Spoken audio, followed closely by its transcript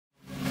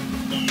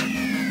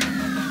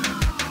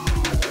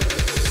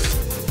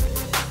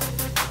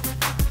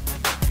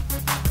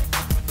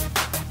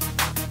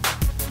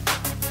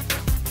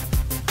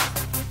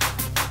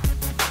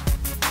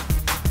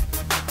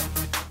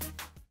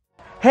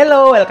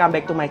Hello, welcome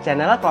back to my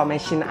channel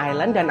Mesin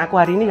Island. Dan aku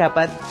hari ini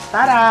dapat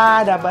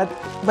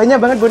banyak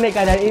banget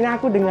boneka. Dan ini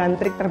aku dengan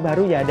trik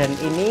terbaru ya. Dan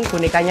ini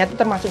bonekanya itu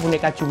termasuk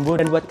boneka jumbo.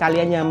 Dan buat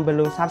kalian yang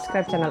belum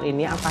subscribe channel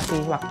ini, aku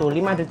kasih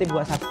waktu 5 detik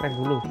buat subscribe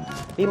dulu.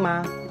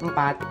 5,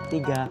 4,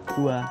 3,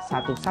 2,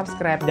 1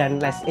 subscribe. Dan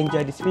let's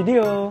enjoy this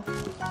video.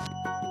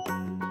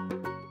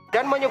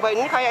 Dan mau nyobain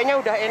ini kayaknya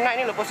udah enak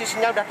nih loh,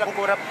 posisinya udah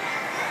tengkurap.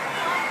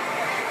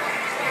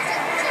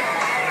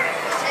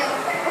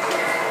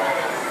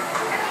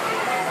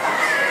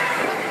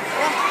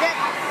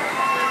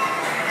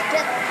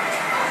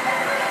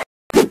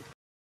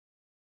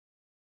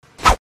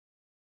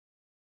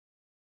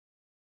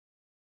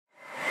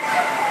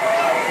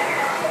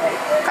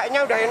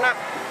 Kayaknya udah enak.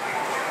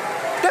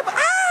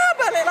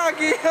 Balik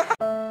lagi.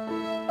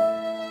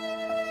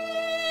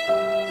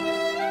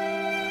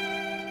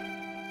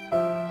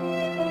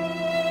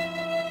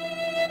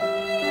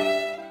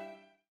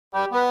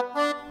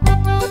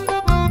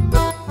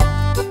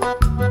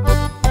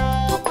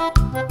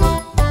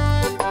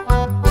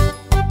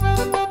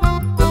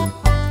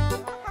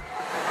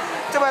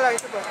 Coba lagi,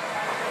 coba.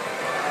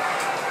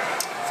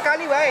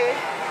 Sekali baik.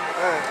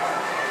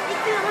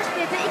 Iki loh Mas,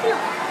 bebek iki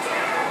loh.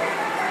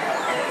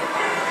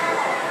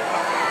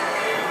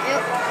 Ayo.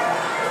 1,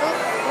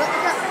 2,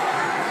 3.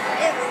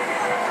 Ayo. 1,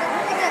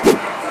 2, 3.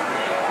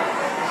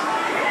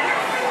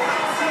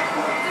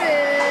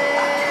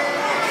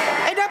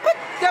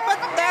 Dapat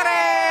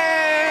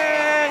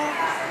tereng.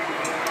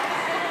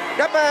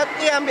 Dapat.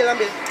 Iya, ambil.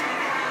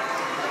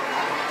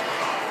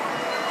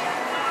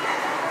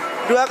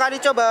 2 kali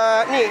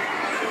coba. Nih.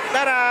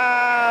 Cara.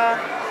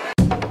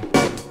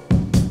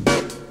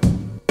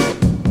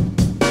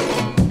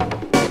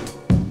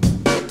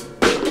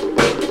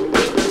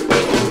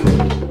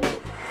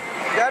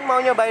 Dan mau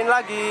nyobain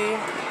lagi.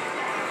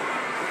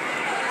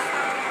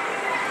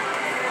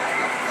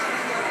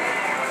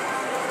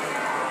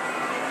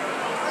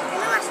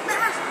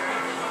 Mas.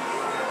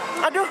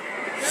 Aduh.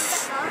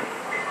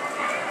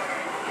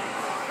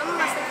 Kamu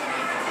Mas.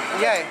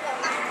 Iya.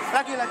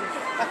 Lagi.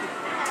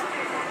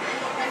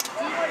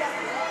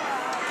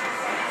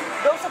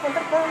 Gak usah bentar.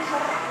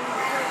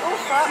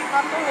 Usah,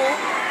 satu nih.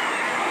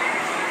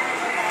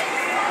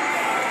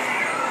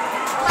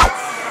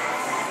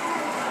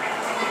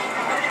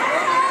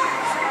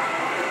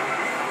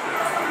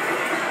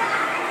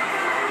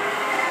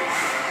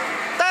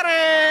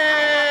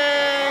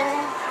 Tereng.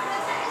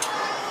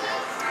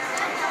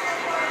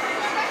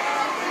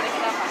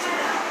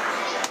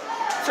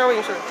 Showing.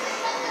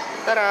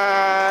 Tada.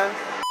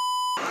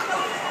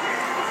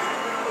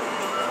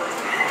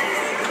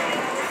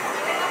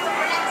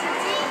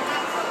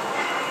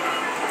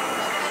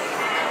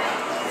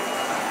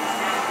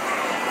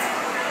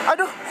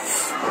 Aduh.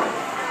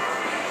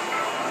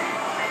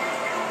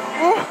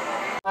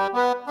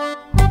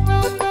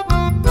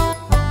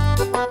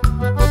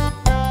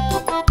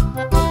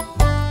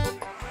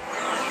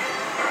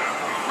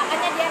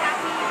 Makanya dia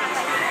rapi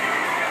matanya.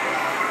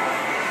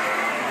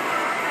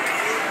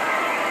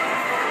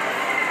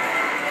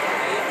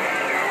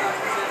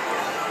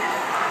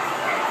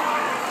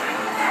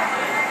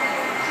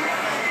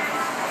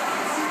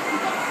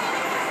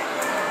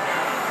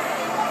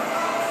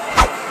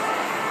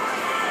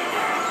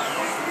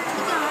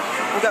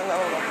 Enggak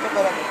apa-apa.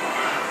 Coba lagi.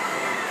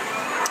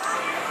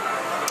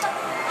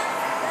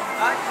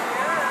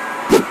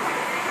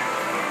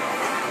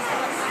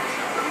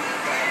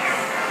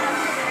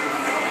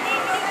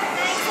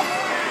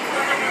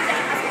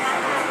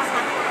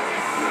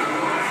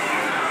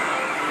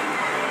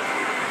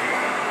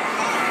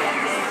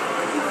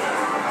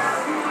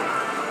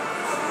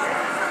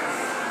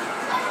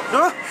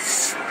 Duh.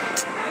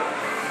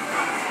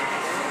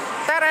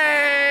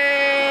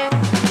 Tereng.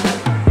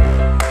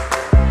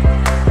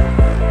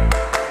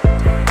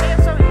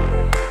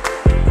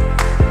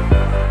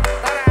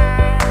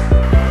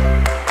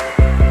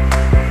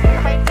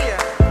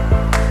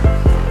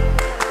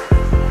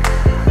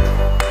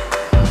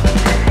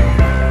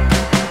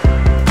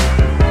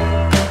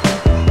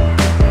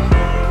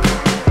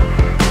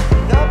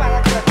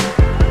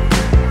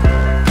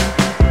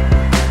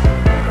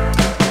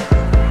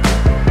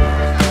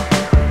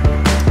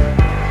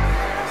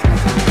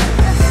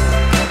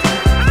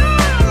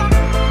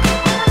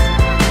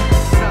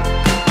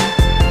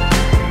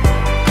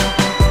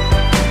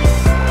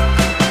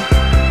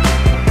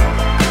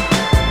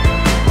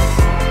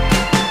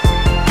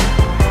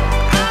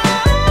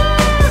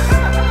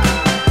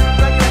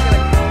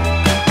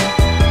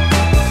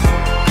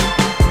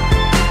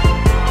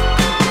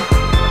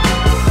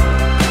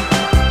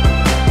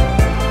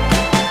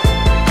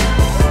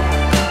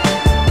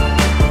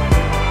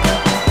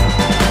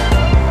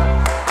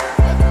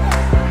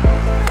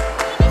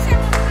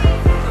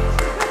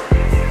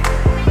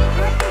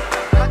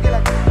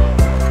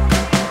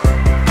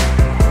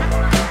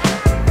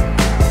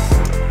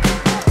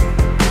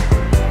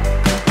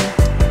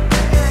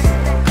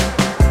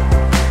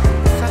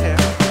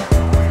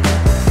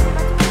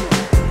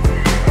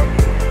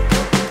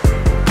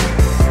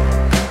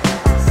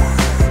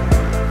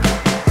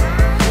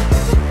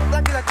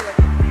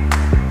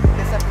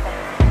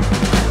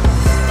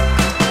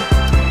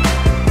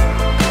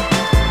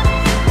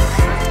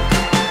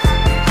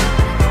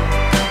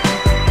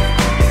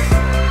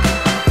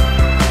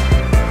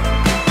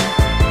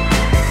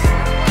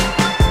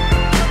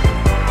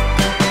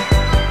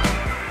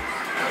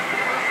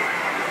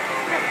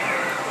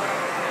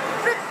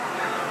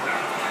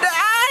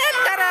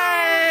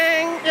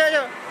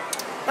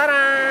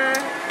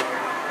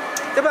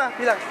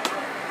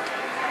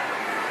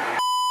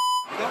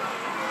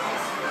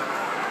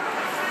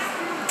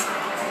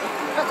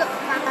 tusuk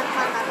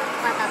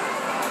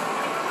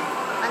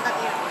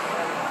pantatnya.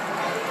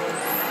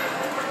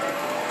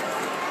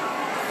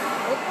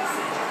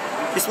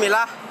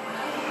 Bismillah.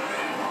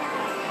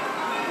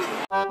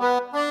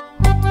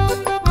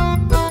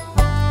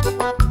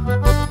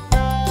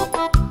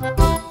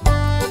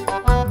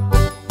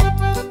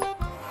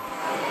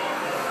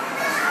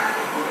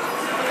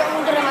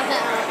 Mundur ya, Mas.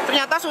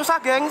 Ternyata susah,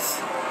 gengs.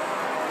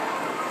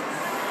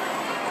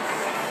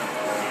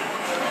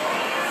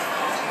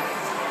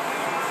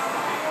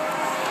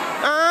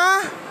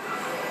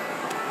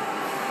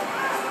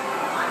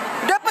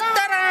 Dapat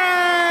cara.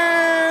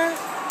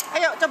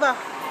 Ayo coba,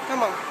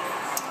 ngomong.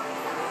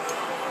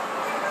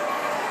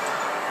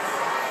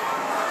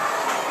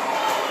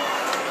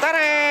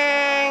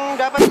 Tereng,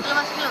 dapat.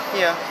 Mas,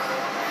 Iya.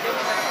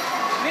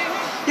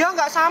 Ya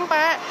nggak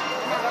sampai.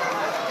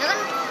 ya kan?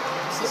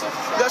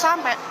 Nggak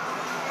sampai.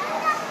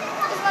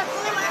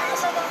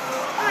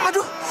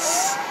 Aduh.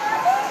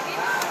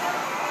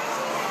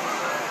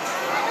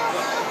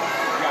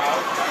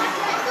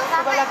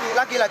 Coba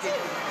lagi.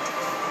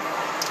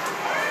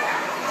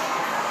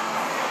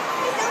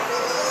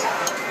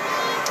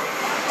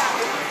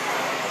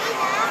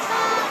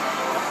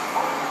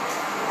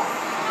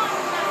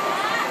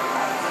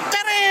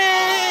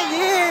 Cereng,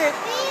 ye.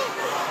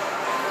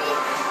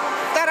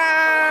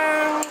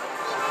 Tarang.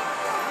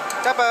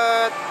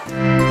 Dapat.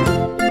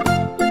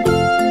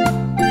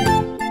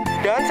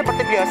 Dan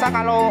seperti biasa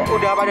kalau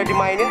udah pada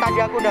dimainin, tadi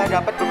aku udah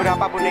dapat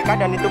beberapa boneka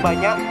dan itu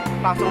banyak.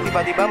 Langsung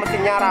tiba-tiba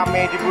mesinnya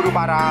rame diburu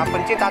para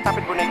pencinta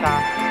capit boneka.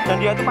 Dan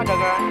dia tuh pada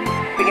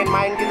pengen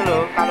main gitu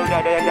loh. Kalau udah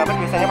ada yang dapat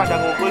biasanya pada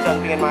ngumpul dan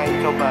pengen main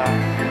coba.